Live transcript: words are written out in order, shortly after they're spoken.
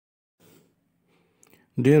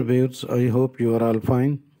Dear viewers, I hope you are all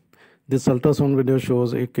fine. This ultrasound video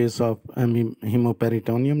shows a case of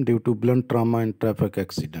hemoperitoneuum due to blunt trauma in traffic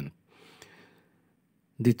accident.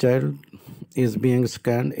 The child is being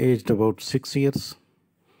scanned, aged about 6 years.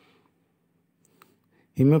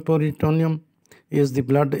 Hemoperitoneum is the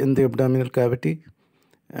blood in the abdominal cavity,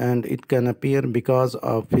 and it can appear because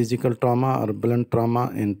of physical trauma or blunt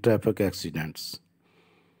trauma in traffic accidents.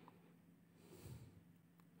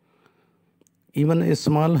 Even a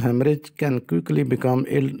small hemorrhage can quickly become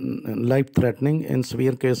life-threatening. In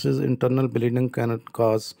severe cases, internal bleeding can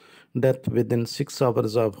cause death within 6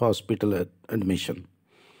 hours of hospital admission.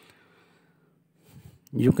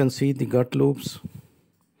 You can see the gut loops,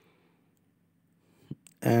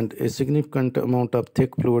 and a significant amount of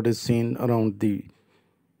thick fluid is seen around the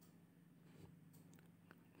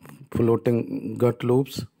floating gut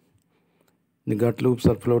loops. The gut loops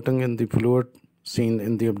are floating in the fluid seen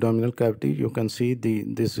in the abdominal cavity. You can see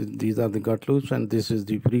these are the gut loops, and this is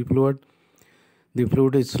the free fluid. The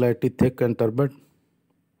fluid is slightly thick and turbid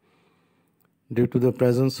due to the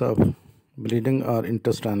presence of bleeding or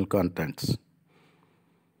intestinal contents.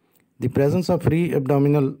 The presence of free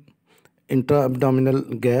intra-abdominal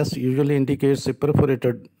gas usually indicates a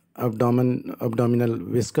perforated abdominal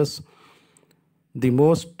viscus. The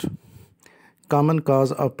most common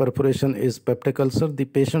cause of perforation is peptic ulcer. The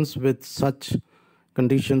patients with such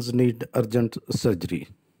conditions need urgent surgery.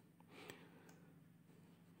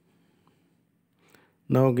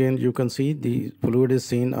 Now again you can see the fluid is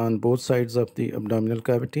seen on both sides of the abdominal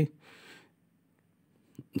cavity,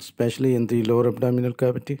 especially in the lower abdominal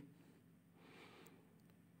cavity.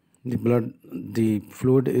 The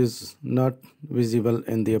fluid is not visible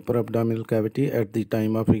in the upper abdominal cavity at the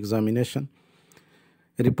time of examination.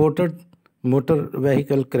 Reported motor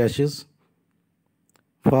vehicle crashes,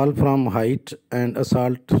 fall from height, and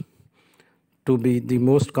assault to be the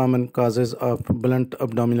most common causes of blunt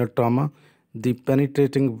abdominal trauma. The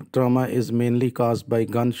penetrating trauma is mainly caused by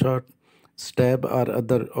gunshot, stab, or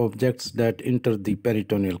other objects that enter the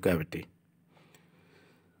peritoneal cavity.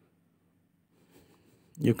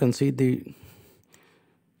 You can see the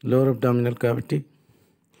lower abdominal cavity.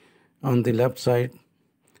 On the left side,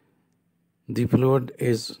 the fluid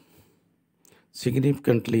is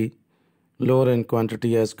significantly lower in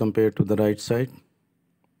quantity as compared to the right side.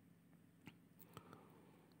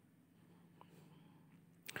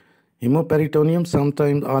 Hemoperitoneum,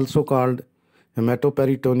 sometimes also called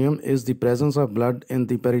hematoperitoneum, is the presence of blood in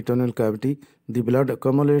the peritoneal cavity. The blood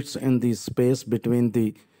accumulates in the space between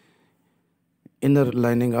the inner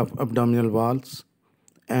lining of abdominal walls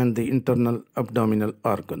and the internal abdominal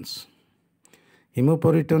organs.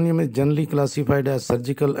 Hemoperitoneum is generally classified as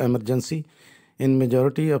surgical emergency. In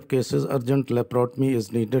majority of cases, urgent laparotomy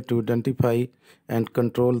is needed to identify and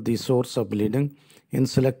control the source of bleeding. In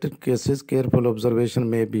selected cases, careful observation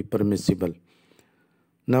may be permissible.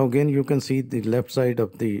 Now again you can see the left side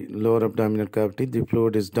of the lower abdominal cavity. The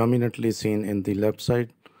fluid is dominantly seen in the left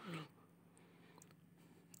side.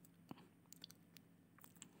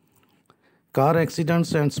 Car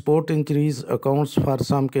accidents and sport injuries accounts for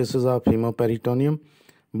some cases of hemoperitoneum.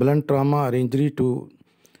 Blunt trauma or injury to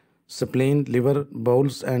spleen, liver,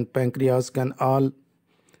 bowels, and pancreas can all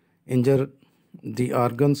injure the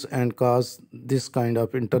organs and cause this kind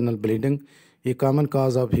of internal bleeding. A common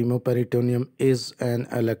cause of hemoperitoneum is an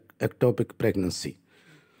ectopic pregnancy.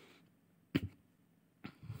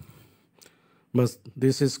 But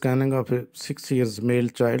this is scanning of a 6 years male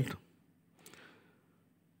child.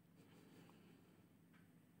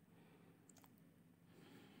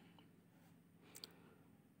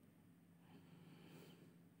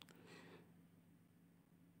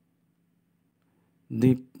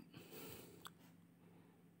 The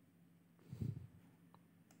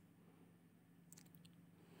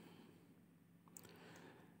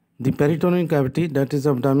peritoneal cavity, that is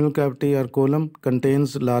abdominal cavity or colon,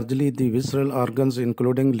 contains largely the visceral organs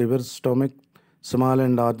including liver, stomach, small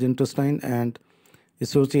and large intestine, and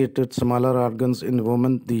associated smaller organs in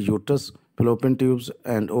women, the uterus, fallopian tubes,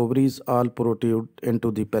 and ovaries all protrude into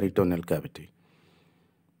the peritoneal cavity.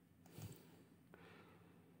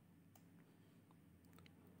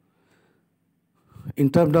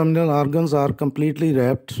 Intra-abdominal organs are completely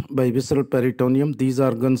wrapped by visceral peritoneum. These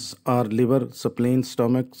organs are liver, spleen,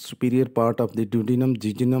 stomach, superior part of the duodenum,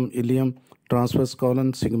 jejunum, ileum, transverse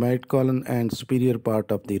colon, sigmoid colon, and superior part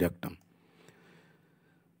of the rectum.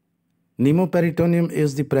 Pneumoperitoneum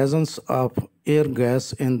is the presence of air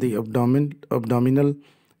gas in the abdominal,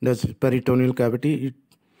 that's peritoneal cavity.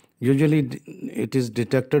 Usually it is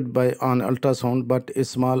detected on ultrasound, but a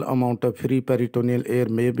small amount of free peritoneal air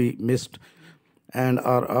may be missed and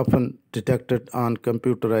are often detected on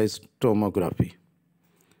computerized tomography.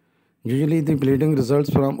 Usually, the bleeding results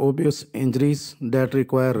from obvious injuries that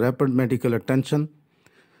require rapid medical attention.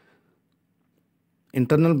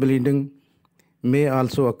 Internal bleeding may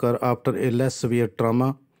also occur after a less severe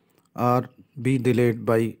trauma or be delayed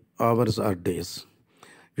by hours or days.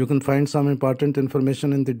 You can find some important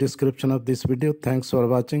information in the description of this video. Thanks for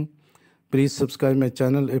watching. Please subscribe my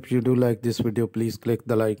channel. If you do like this video, please click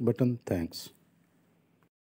the like button. Thanks.